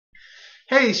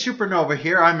Hey, Supernova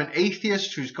here. I'm an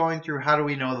atheist who's going through How Do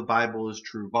We Know the Bible is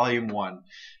True, Volume 1,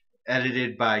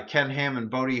 edited by Ken Ham and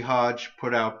Bodie Hodge,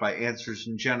 put out by Answers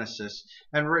in Genesis,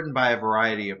 and written by a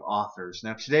variety of authors.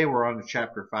 Now, today we're on to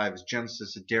Chapter 5, Is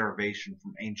Genesis a Derivation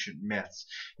from Ancient Myths?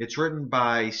 It's written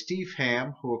by Steve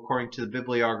Ham, who, according to the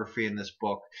bibliography in this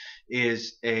book,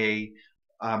 is a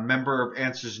member of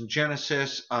Answers in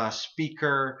Genesis, a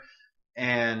speaker,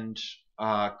 and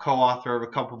co-author of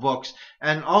a couple books,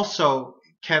 and also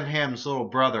Ken Ham's little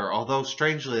brother, although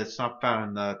strangely it's not found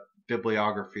in the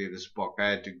bibliography of this book. I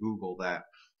had to Google that.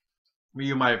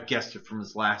 You might have guessed it from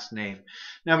his last name.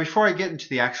 Now, before I get into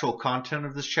the actual content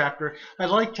of this chapter,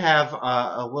 I'd like to have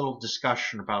a little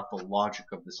discussion about the logic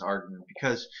of this argument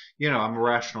because, I'm a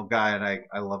rational guy and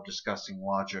I love discussing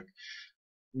logic.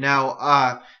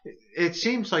 Now, it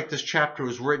seems like this chapter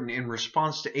was written in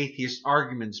response to atheist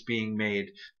arguments being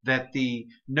made that the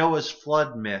Noah's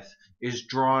flood myth is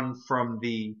drawn from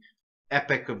the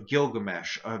Epic of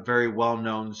Gilgamesh, a very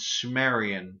well-known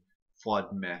Sumerian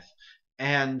flood myth.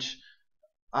 And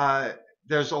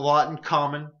there's a lot in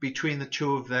common between the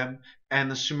two of them,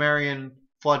 and the Sumerian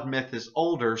flood myth is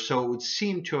older, so it would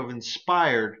seem to have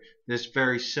inspired this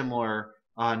very similar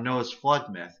Noah's flood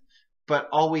myth. But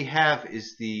all we have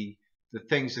is the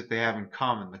things that they have in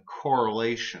common, the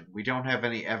correlation. We don't have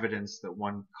any evidence that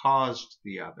one caused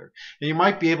the other. And you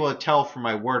might be able to tell from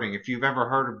my wording, if you've ever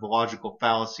heard of the logical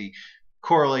fallacy,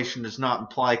 correlation does not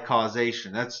imply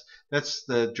causation. That's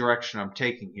the direction I'm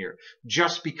taking here.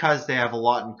 Just because they have a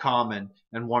lot in common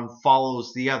and one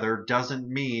follows the other doesn't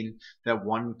mean that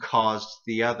one caused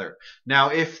the other. Now,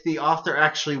 if the author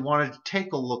actually wanted to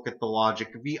take a look at the logic,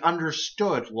 if he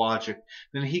understood logic,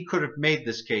 then he could have made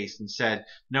this case and said,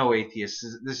 no, atheists,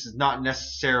 this is not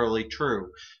necessarily true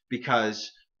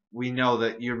because we know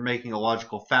that you're making a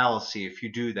logical fallacy if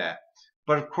you do that.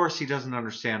 But of course he doesn't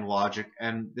understand logic,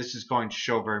 and this is going to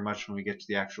show very much when we get to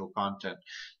the actual content.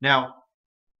 Now,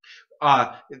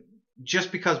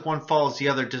 just because one follows the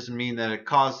other doesn't mean that it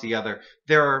caused the other.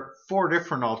 There are 4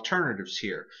 different alternatives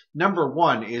here. Number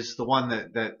 1 is the one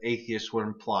that atheists would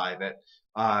imply,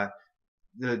 that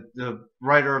the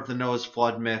writer of the Noah's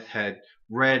flood myth had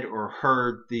read or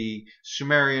heard the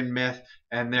Sumerian myth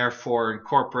and therefore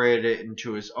incorporated it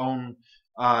into his own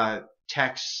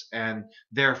texts, and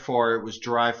therefore it was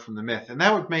derived from the myth. And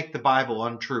that would make the Bible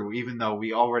untrue, even though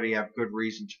we already have good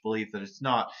reason to believe that it's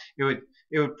not. It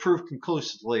would prove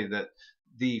conclusively that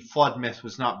the flood myth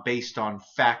was not based on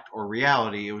fact or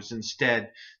reality. It was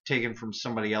instead taken from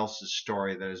somebody else's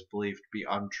story that is believed to be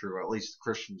untrue. At least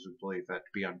Christians would believe that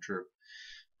to be untrue.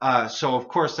 So of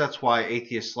course that's why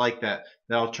atheists like that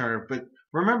alternative. But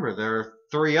remember, there are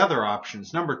 3 other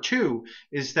options. Number 2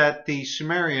 is that the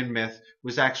Sumerian myth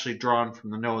was actually drawn from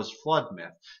the Noah's flood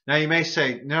myth. Now you may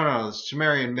say, no, the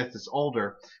Sumerian myth is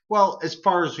older. Well, as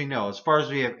far as we know, as far as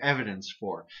we have evidence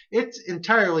for, it's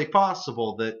entirely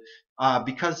possible that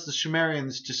because the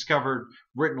Sumerians discovered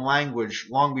written language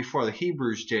long before the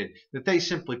Hebrews did, that they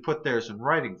simply put theirs in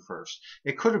writing first.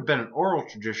 It could have been an oral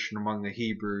tradition among the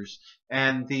Hebrews,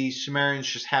 and the Sumerians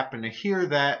just happened to hear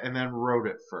that and then wrote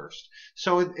it first.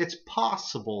 So it's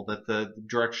possible that the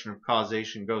direction of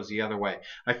causation goes the other way.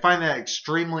 I find that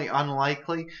extremely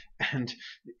unlikely, and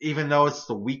even though it's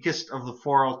the weakest of the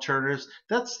 4 alternatives,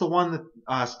 that's the one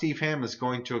that Steve Ham is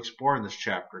going to explore in this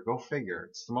chapter. Go figure.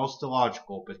 It's the most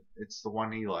illogical, but it's the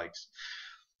one he likes.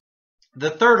 The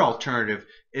 3rd alternative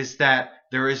is that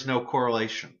there is no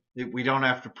correlation. We don't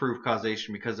have to prove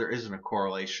causation because there isn't a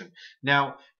correlation.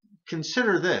 Now,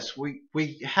 consider this.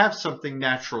 We have something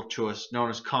natural to us known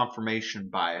as confirmation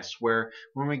bias, where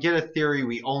when we get a theory,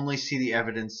 we only see the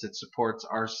evidence that supports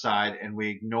our side and we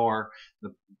ignore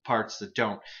the parts that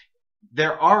don't.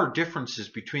 There are differences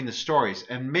between the stories,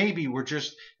 and maybe we're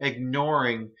just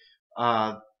ignoring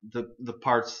the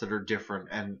parts that are different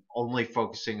and only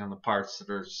focusing on the parts that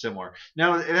are similar.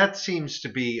 Now, that seems to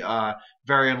be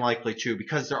very unlikely too,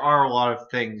 because there are a lot of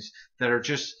things that are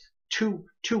just too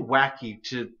wacky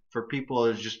for people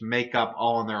to just make up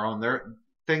all on their own. There are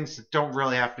things that don't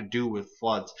really have to do with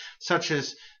floods, such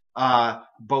as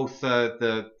both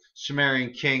the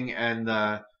Sumerian king and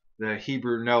the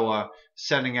Hebrew Noah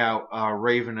sending out a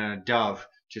raven and a dove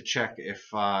to check if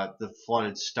the flood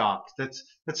had stopped. That's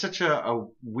such a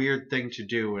weird thing to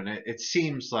do, and it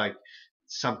seems like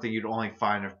something you'd only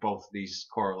find if both of these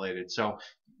correlated. So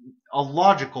a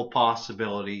logical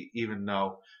possibility, even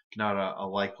though not a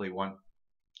likely one.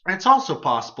 And it's also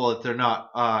possible that they're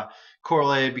not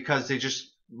correlated because they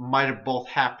just might have both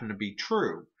happened to be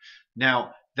true.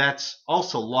 Now, that's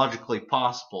also logically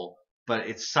possible, but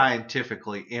it's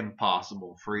scientifically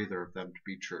impossible for either of them to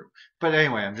be true. But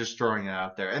anyway, I'm just throwing it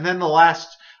out there. And then the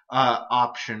last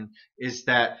option is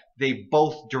that they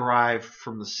both derive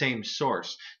from the same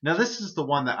source. Now, this is the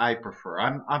one that I prefer.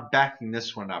 I'm backing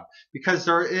this one up because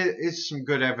there is some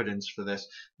good evidence for this.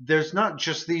 There's not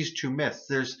just these two myths.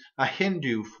 There's a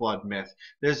Hindu flood myth.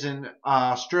 There's an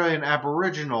Australian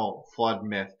Aboriginal flood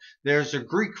myth. There's a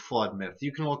Greek flood myth.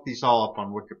 You can look these all up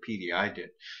on Wikipedia. I did.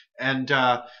 And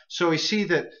so we see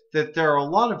that there are a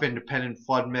lot of independent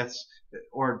flood myths,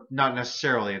 or not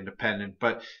necessarily independent,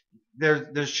 but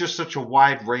there's just such a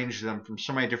wide range of them from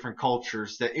so many different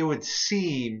cultures that it would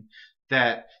seem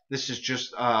that this is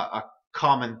just a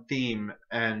common theme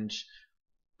and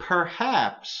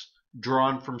perhaps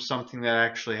drawn from something that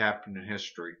actually happened in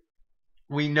history.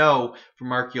 We know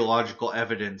from archaeological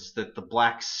evidence that the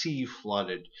Black Sea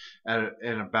flooded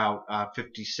in about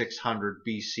 5600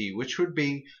 BC, which would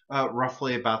be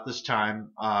roughly about this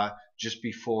time, just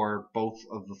before both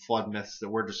of the flood myths that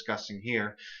we're discussing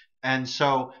here. And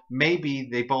so maybe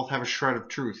they both have a shred of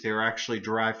truth. They were actually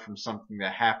derived from something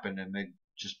that happened, and they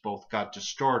just both got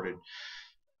distorted.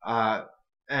 But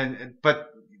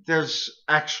there's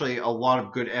actually a lot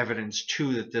of good evidence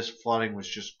too that this flooding was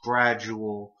just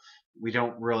gradual. We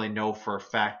don't really know for a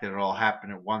fact that it all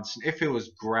happened at once. And if it was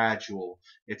gradual,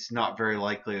 it's not very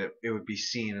likely that it would be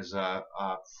seen as a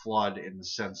flood in the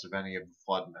sense of any of the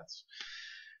flood myths.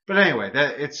 But anyway,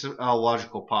 it's a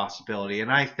logical possibility,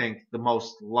 and I think the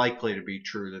most likely to be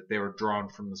true that they were drawn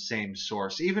from the same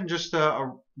source. Even just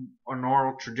an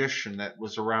oral tradition that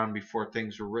was around before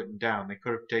things were written down. They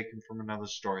could have taken from another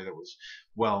story that was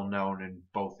well known in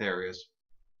both areas.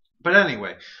 But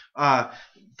anyway,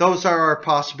 those are our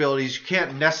possibilities. You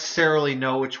can't necessarily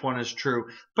know which one is true,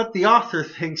 but the author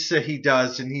thinks that he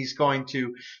does, and he's going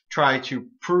to try to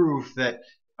prove that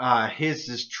his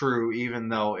is true, even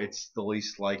though it's the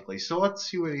least likely. So let's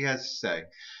see what he has to say.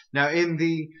 Now, in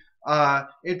the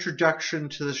introduction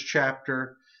to this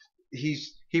chapter,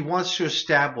 he wants to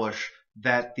establish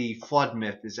that the flood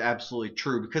myth is absolutely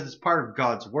true because it's part of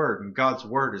God's word, and God's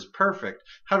word is perfect.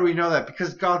 How do we know that?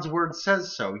 Because God's word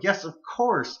says so. Yes, of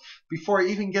course. Before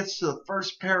he even gets to the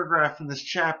first paragraph in this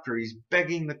chapter, he's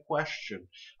begging the question.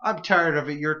 I'm tired of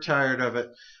it. You're tired of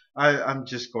it. I'm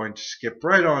just going to skip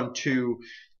right on to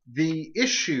the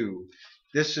issue.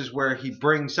 This is where he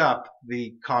brings up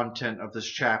the content of this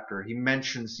chapter. He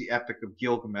mentions the Epic of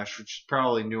Gilgamesh, which is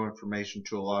probably new information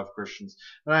to a lot of Christians.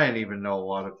 And I didn't even know a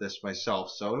lot of this myself,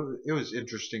 so it was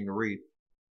interesting to read.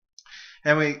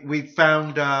 And we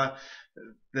found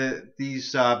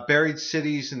these buried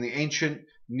cities in the ancient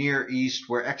Near East,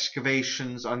 where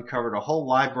excavations uncovered a whole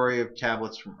library of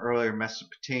tablets from earlier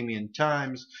Mesopotamian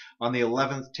times. On the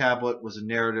 11th tablet was a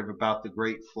narrative about the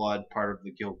Great Flood, part of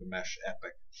the Gilgamesh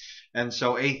epic. And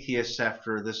so atheists,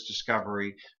 after this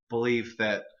discovery, believe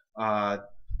that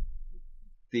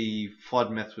the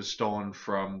flood myth was stolen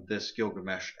from this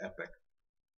Gilgamesh epic.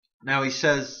 Now he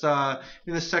says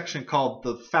in the section called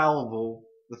the fallible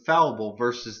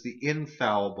versus the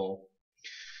infallible,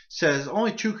 says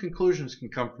only two conclusions can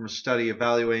come from a study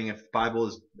evaluating if the Bible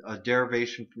is a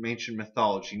derivation from ancient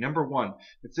mythology. Number one,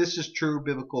 if this is true,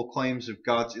 biblical claims of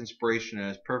God's inspiration and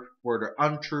his perfect word are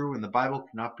untrue and the Bible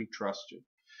cannot be trusted.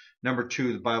 Number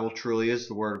two, the Bible truly is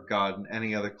the word of God and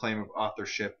any other claim of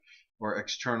authorship or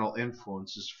external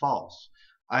influence is false.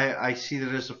 I see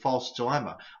that as a false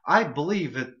dilemma. I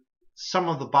believe that some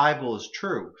of the Bible is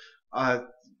true.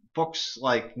 Books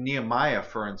like Nehemiah,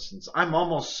 for instance, I'm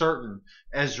almost certain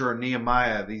Ezra and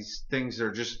Nehemiah, these things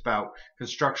are just about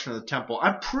construction of the temple.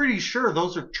 I'm pretty sure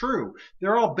those are true.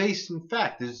 They're all based in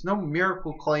fact. There's no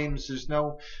miracle claims. There's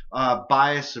no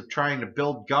bias of trying to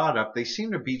build God up. They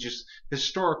seem to be just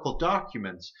historical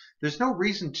documents. There's no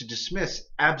reason to dismiss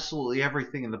absolutely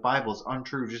everything in the Bible as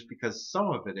untrue just because some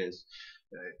of it is.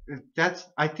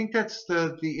 I think that's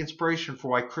the inspiration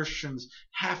for why Christians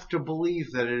have to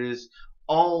believe that it is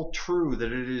all true,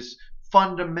 that it is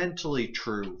fundamentally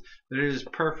true, that it is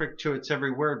perfect to its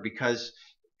every word, because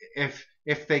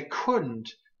if they couldn't,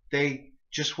 they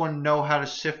just wouldn't know how to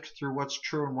sift through what's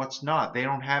true and what's not. They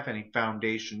don't have any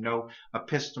foundation, no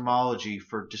epistemology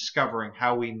for discovering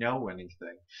how we know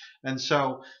anything. And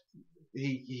so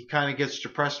he kind of gets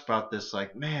depressed about this,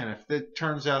 like, man, if it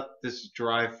turns out this is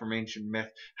derived from ancient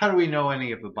myth, how do we know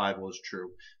any of the Bible is true?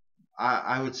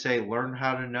 I would say learn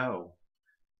how to know.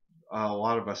 A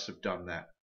lot of us have done that.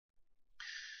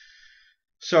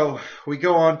 So we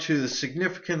go on to the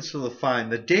significance of the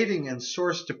find, the dating and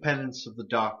source dependence of the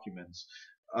documents.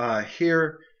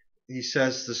 Here he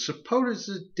says the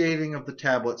supposed dating of the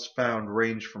tablets found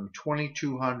range from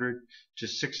 2200 to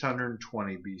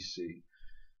 620 BC.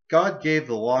 God gave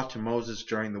the law to Moses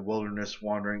during the wilderness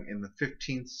wandering in the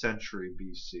 15th century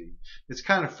BC. It's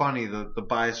kind of funny, the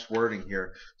biased wording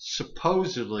here.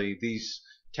 Supposedly, these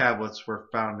tablets were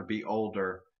found to be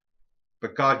older,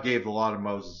 but God gave the law to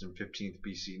Moses in 15th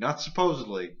BC. Not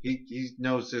supposedly. He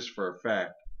knows this for a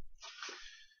fact.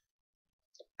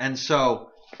 And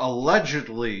so,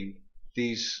 allegedly,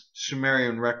 these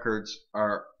Sumerian records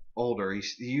are older. He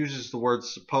uses the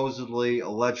words supposedly,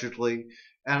 allegedly.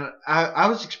 And I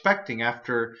was expecting,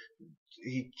 after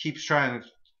he keeps trying to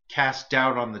cast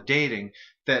doubt on the dating,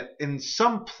 that in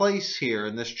some place here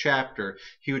in this chapter,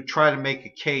 he would try to make a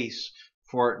case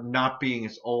for it not being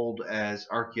as old as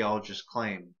archaeologists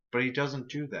claim. But he doesn't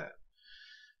do that.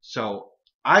 So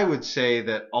I would say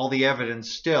that all the evidence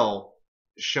still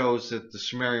shows that the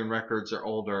Sumerian records are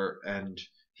older, and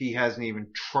he hasn't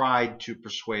even tried to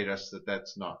persuade us that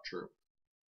that's not true.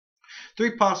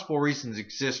 Three possible reasons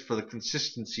exist for the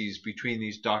consistencies between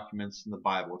these documents and the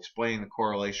Bible, explaining the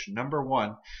correlation. Number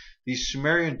one, these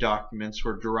Sumerian documents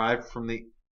were derived from the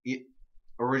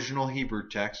original Hebrew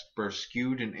text, but are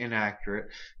skewed and inaccurate.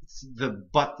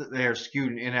 But that they are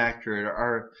skewed and inaccurate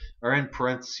are in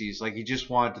parentheses, like he just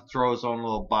wanted to throw his own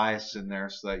little bias in there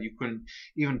so that you couldn't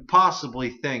even possibly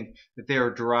think that they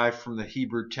are derived from the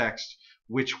Hebrew text,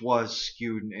 which was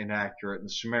skewed and inaccurate, and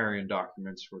the Sumerian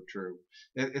documents were true.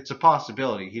 It's a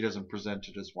possibility. He doesn't present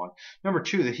it as one. Number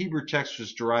two, the Hebrew text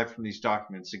was derived from these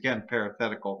documents, again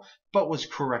parenthetical, but was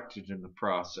corrected in the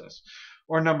process.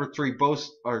 Or number three, both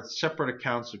are separate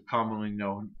accounts of commonly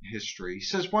known history. He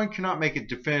says one cannot make a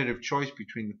definitive choice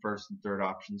between the first and third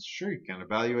options. Sure, you can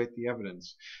evaluate the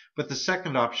evidence, but the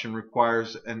second option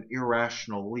requires an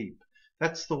irrational leap.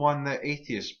 That's the one that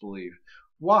atheists believe.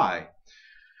 Why?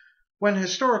 When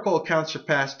historical accounts are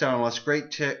passed down, unless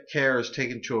great care is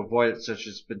taken to avoid it, such as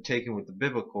has been taken with the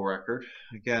biblical record,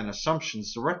 again,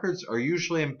 assumptions, the records are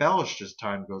usually embellished as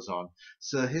time goes on,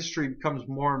 so the history becomes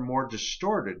more and more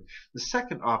distorted. The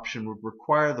second option would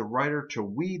require the writer to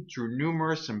weed through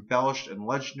numerous embellished and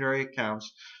legendary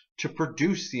accounts to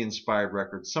produce the inspired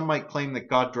record. Some might claim that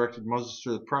God directed Moses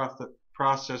through the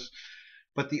process,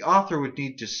 but the author would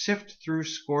need to sift through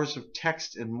scores of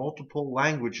text in multiple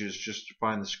languages just to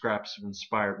find the scraps of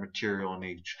inspired material in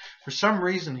each. For some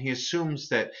reason, he assumes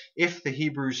that if the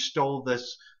Hebrews stole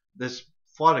this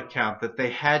flood account, that they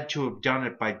had to have done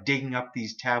it by digging up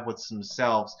these tablets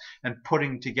themselves and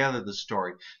putting together the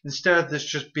story, instead of this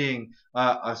just being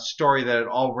a story that had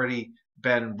already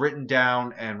been written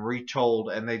down and retold,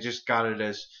 and they just got it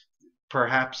as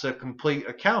perhaps a complete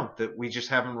account that we just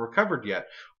haven't recovered yet,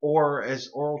 or as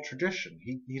oral tradition.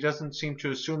 He doesn't seem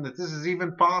to assume that this is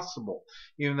even possible,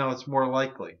 even though it's more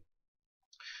likely.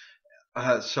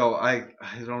 So I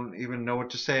don't even know what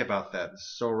to say about that.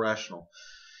 It's so rational.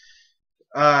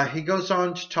 He goes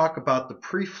on to talk about the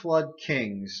pre-flood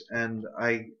kings, and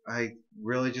I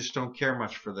really just don't care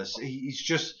much for this. He's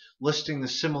just listing the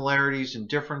similarities and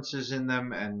differences in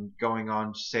them, and going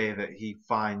on to say that he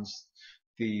finds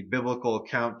the biblical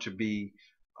account to be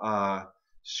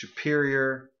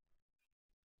superior.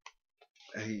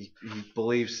 He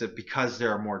believes that because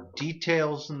there are more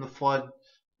details in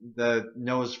the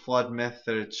Noah's flood myth,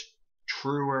 that it's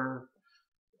truer.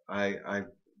 I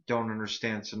don't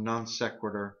understand. It's a non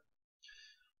sequitur.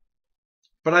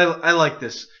 But I like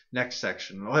this next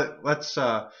section. Let's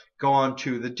go on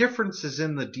to the differences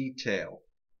in the detail.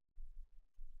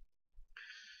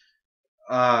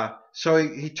 So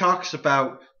he talks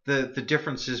about the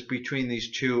differences between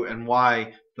these two and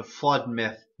why the flood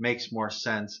myth makes more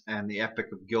sense and the Epic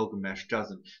of Gilgamesh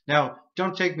doesn't. Now,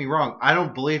 don't take me wrong. I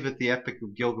don't believe that the Epic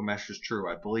of Gilgamesh is true.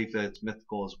 I believe that it's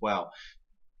mythical as well.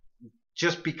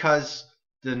 Just because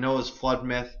the Noah's flood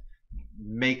myth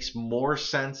makes more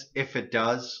sense, if it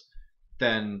does,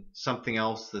 than something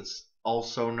else that's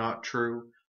also not true,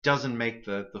 doesn't make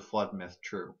the flood myth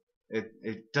true.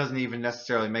 It doesn't even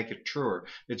necessarily make it truer.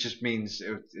 It just means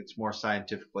it's more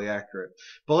scientifically accurate.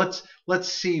 But let's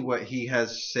see what he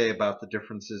has to say about the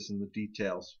differences in the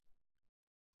details.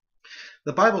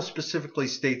 The Bible specifically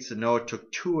states that Noah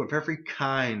took 2 of every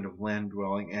kind of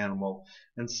land-dwelling animal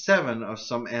and 7 of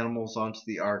some animals onto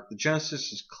the ark. The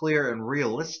Genesis is clear and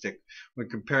realistic when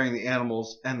comparing the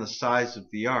animals and the size of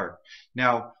the ark.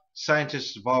 Now,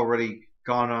 scientists have already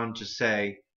gone on to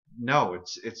say, no,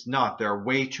 it's not. There are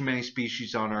way too many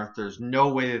species on Earth. There's no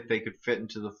way that they could fit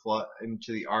into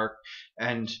the ark.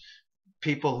 And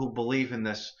people who believe in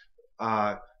this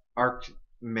ark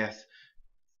myth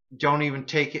don't even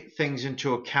take things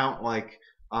into account like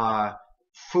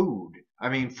food. I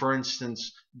mean, for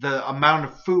instance, the amount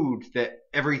of food that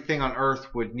everything on Earth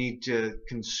would need to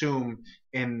consume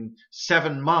in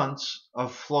 7 months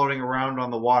of floating around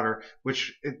on the water,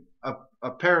 which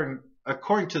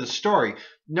according to the story,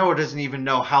 Noah doesn't even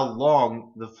know how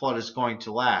long the flood is going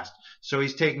to last. So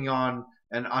he's taking on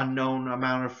an unknown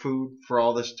amount of food for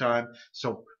all this time.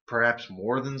 So perhaps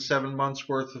more than 7 months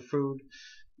worth of food.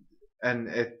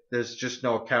 And there's just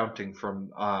no accounting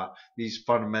from these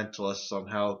fundamentalists on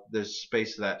how there's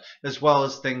space for that, as well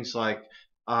as things like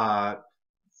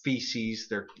feces,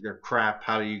 their crap.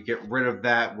 How do you get rid of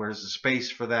that? Where's the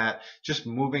space for that? Just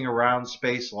moving around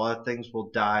space. A lot of things will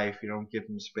die if you don't give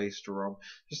them space to roam.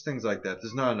 Just things like that.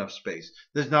 There's not enough space.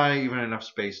 There's not even enough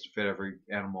space to fit every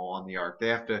animal on the ark. They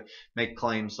have to make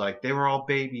claims like they were all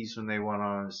babies when they went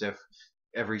on, as if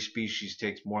every species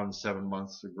takes more than 7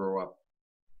 months to grow up.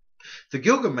 The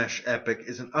Gilgamesh epic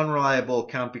is an unreliable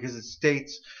account because it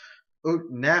states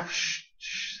Utnapishtim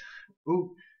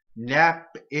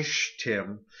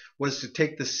was to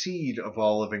take the seed of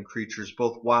all living creatures,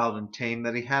 both wild and tame,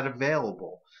 that he had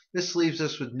available. This leaves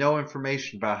us with no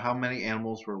information about how many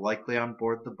animals were likely on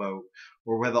board the boat,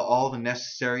 or whether all the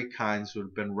necessary kinds would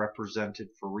have been represented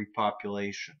for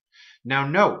repopulation. Now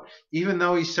note, even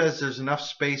though he says there's enough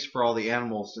space for all the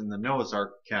animals in the Noah's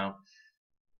Ark account,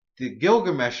 the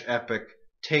Gilgamesh epic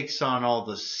takes on all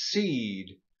the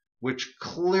seed, which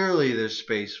clearly there's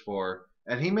space for,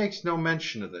 and he makes no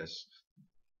mention of this.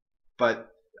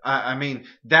 But, I mean,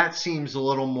 that seems a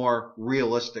little more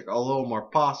realistic, a little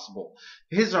more possible.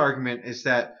 His argument is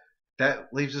that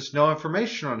leaves us no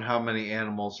information on how many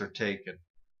animals are taken.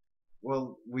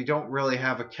 Well, we don't really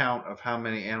have a count of how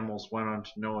many animals went onto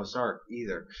Noah's Ark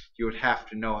either. You would have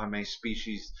to know how many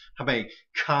species, how many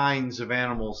kinds of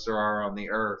animals there are on the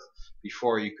earth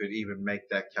before you could even make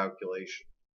that calculation.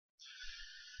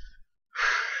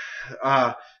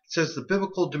 It says the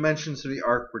biblical dimensions of the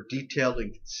ark were detailed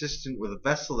and consistent with a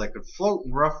vessel that could float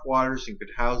in rough waters and could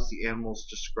house the animals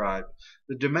described.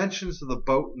 The dimensions of the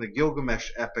boat in the Gilgamesh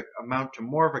epic amount to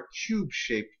more of a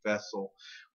cube-shaped vessel,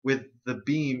 with the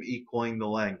beam equaling the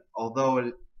length.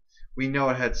 Although we know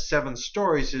it had 7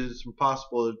 stories, it is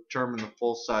impossible to determine the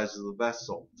full size of the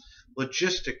vessel.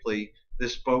 Logistically,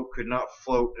 this boat could not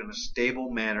float in a stable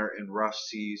manner in rough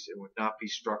seas and would not be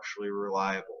structurally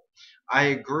reliable. I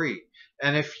agree.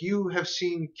 And if you have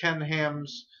seen Ken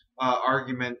Ham's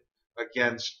argument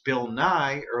against Bill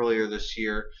Nye earlier this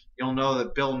year, you'll know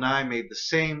that Bill Nye made the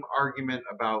same argument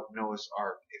about Noah's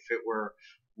Ark. If it were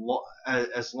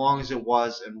as long as it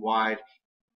was and wide,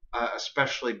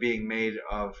 especially being made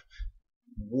of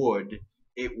wood,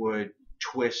 it would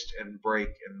twist and break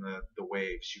in the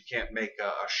waves. You can't make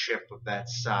a ship of that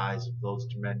size, of those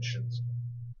dimensions,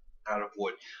 out of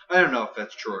wood. I don't know if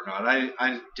that's true or not.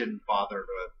 I didn't bother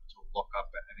to look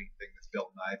up at anything that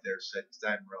Bill Nye there said, because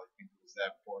I didn't really think it was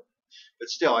that important. But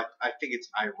still, I think it's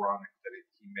ironic that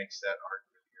he makes that argument.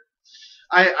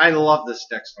 I love this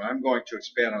next one. I'm going to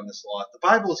expand on this a lot. The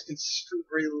Bible is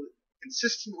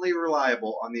consistently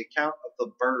reliable on the account of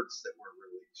the birds that were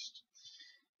released.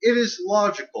 It is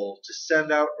logical to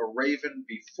send out a raven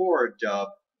before a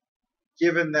dove,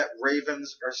 given that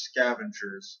ravens are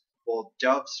scavengers, while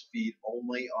doves feed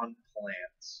only on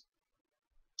plants.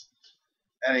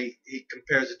 And he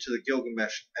compares it to the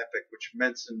Gilgamesh epic, which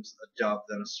mentions a dove,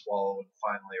 then a swallow, and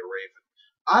finally a raven.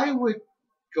 I would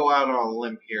go out on a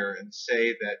limb here and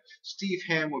say that Steve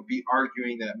Ham would be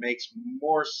arguing that it makes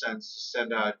more sense to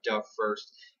send out a dove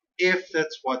first, if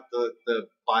that's what the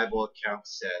Bible account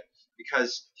said,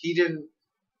 because he didn't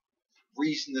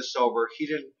reason this over, he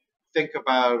didn't think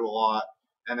about it a lot,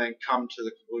 and then come to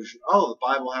the conclusion, oh, the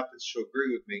Bible happens to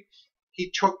agree with me.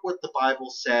 He took what the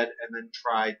Bible said and then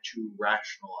tried to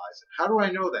rationalize it. How do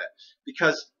I know that?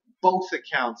 Because both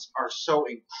accounts are so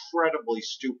incredibly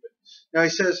stupid. Now he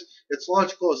says it's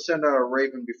logical to send out a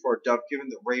raven before a dove, given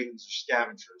that ravens are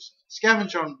scavengers.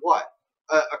 Scavenge on what?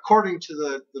 According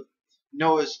to the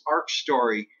Noah's Ark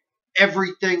story,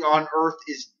 everything on earth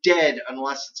is dead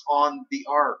unless it's on the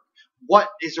ark.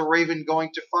 What is a raven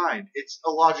going to find? It's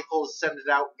illogical to send it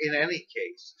out in any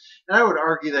case. And I would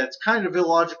argue that it's kind of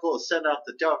illogical to send out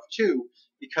the dove too,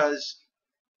 because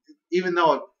even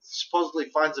though it supposedly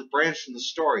finds a branch in the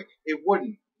story, it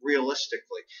wouldn't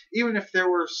realistically. Even if there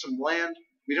were some land,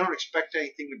 we don't expect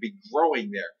anything to be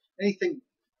growing there. Anything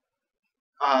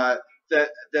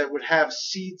that would have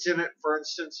seeds in it, for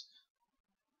instance,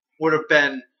 would have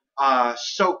been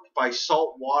soaked by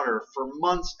salt water for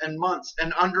months and months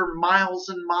and under miles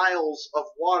and miles of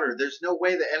water. There's no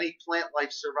way that any plant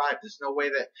life survived. There's no way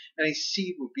that any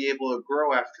seed would be able to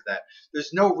grow after that.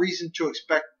 There's no reason to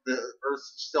expect the earth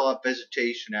to still have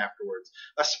vegetation afterwards,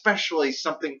 especially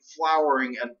something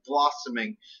flowering and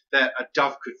blossoming that a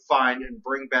dove could find and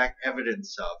bring back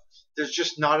evidence of. There's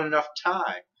just not enough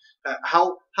time.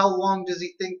 How long does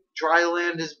he think dry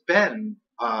land has been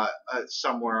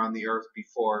somewhere on the earth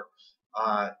before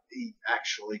he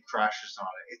actually crashes on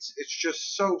it? It's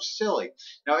just so silly.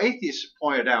 Now, atheists have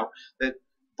pointed out that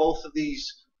both of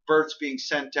these birds being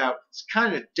sent out is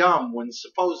kind of dumb when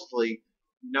supposedly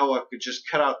Noah could just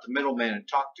cut out the middleman and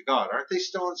talk to God. Aren't they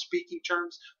still on speaking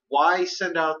terms? Why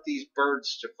send out these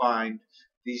birds to find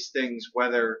these things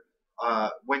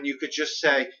when you could just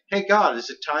say, "Hey God, is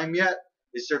it time yet?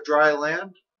 Is there dry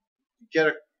land?" You get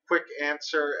a quick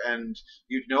answer, and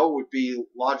you'd know would be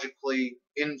logically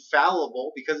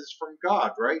infallible because it's from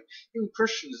God, right? Even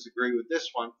Christians agree with this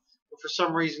one, but for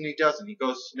some reason he doesn't. He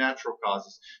goes to natural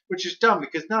causes, which is dumb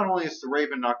because not only is the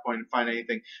raven not going to find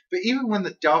anything, but even when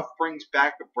the dove brings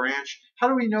back a branch, how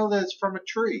do we know that it's from a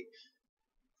tree?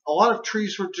 A lot of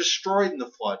trees were destroyed in the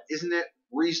flood. Isn't it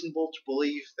reasonable to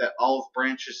believe that olive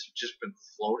branches have just been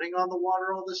floating on the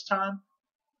water all this time?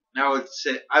 Now,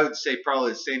 I would say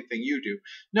probably the same thing you do.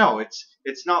 No,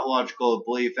 it's not logical to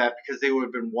believe that because they would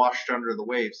have been washed under the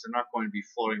waves. They're not going to be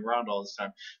floating around all this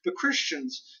time. But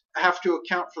Christians have to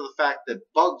account for the fact that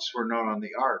bugs were not on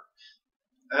the ark.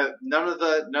 None of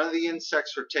the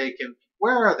insects were taken.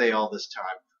 Where are they all this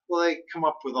time? Well, they come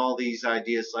up with all these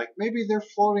ideas like maybe they're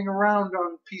floating around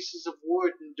on pieces of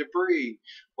wood and debris.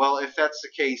 Well, if that's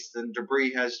the case, then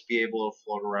debris has to be able to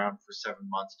float around for 7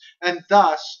 months. And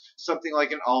thus, something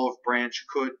like an olive branch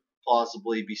could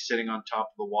plausibly be sitting on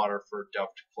top of the water for a dove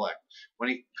to collect. When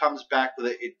he comes back with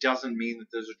it, it doesn't mean that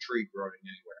there's a tree growing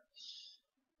anywhere.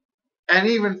 And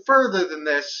even further than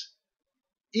this,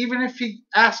 even if he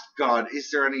asked God,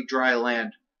 is there any dry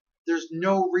land? There's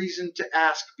no reason to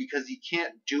ask because he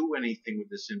can't do anything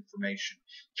with this information.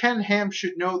 Ken Ham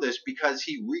should know this because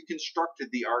he reconstructed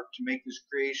the ark to make his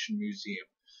creation museum.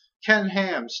 Ken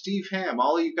Ham, Steve Ham,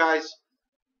 all you guys,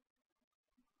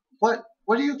 what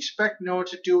do you expect Noah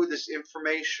to do with this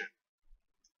information?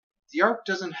 The ark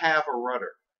doesn't have a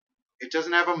rudder. It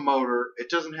doesn't have a motor.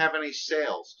 It doesn't have any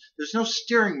sails. There's no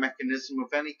steering mechanism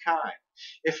of any kind.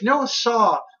 If Noah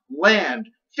saw land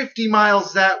 50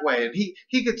 miles that way and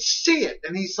he could see it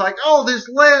and he's like, oh, there's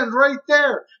land right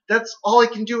there, that's all he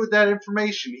can do with that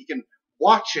information. He can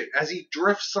watch it as he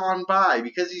drifts on by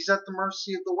because he's at the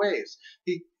mercy of the waves.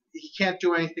 He can't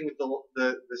do anything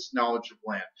with this knowledge of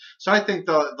land. So I think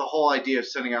the whole idea of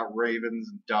sending out ravens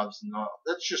and doves and all,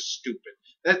 that's just stupid.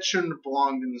 That shouldn't have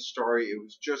belonged in the story. It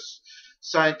was just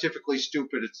scientifically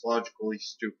stupid. It's logically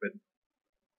stupid.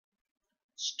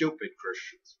 Stupid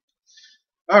Christians.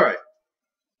 All right.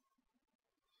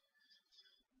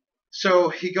 So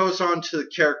he goes on to the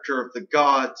character of the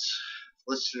gods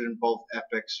listed in both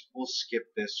epics. We'll skip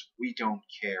this. We don't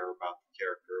care about the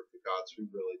character of the gods. We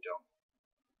really don't.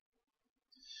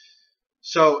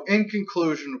 So in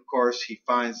conclusion, of course, he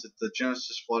finds that the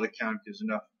Genesis flood account gives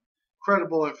enough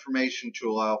credible information to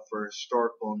allow for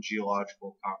historical and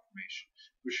geological confirmation,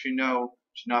 which we know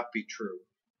to not be true.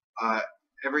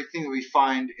 Everything that we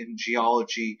find in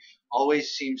geology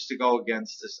always seems to go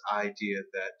against this idea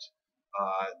that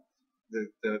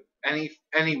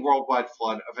any worldwide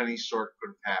flood of any sort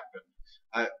could have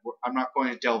happened. I'm not going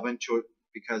to delve into it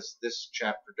because this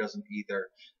chapter doesn't either,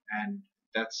 and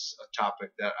that's a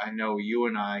topic that I know you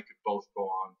and I could both go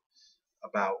on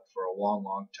about for a long,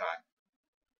 long time.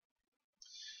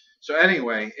 So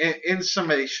anyway, in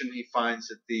summation, he finds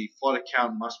that the flood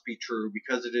account must be true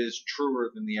because it is truer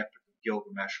than the Epic of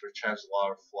Gilgamesh, which has a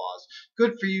lot of flaws.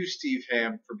 Good for you, Steve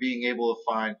Ham, for being able to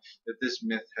find that this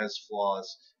myth has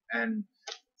flaws, and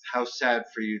how sad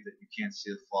for you that you can't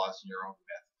see the flaws in your own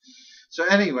myth. So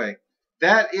anyway,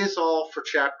 that is all for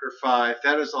Chapter 5.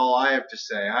 That is all I have to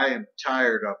say. I am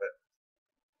tired of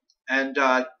it.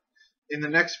 And in the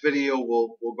next video,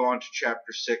 we'll go on to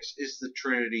Chapter 6. Is the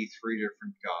Trinity three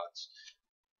different gods?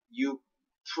 You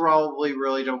probably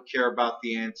really don't care about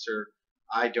the answer.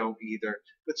 I don't either.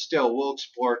 But still, we'll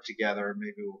explore it together and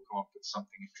maybe we'll come up with something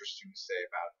interesting to say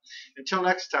about it. Until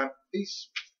next time, peace.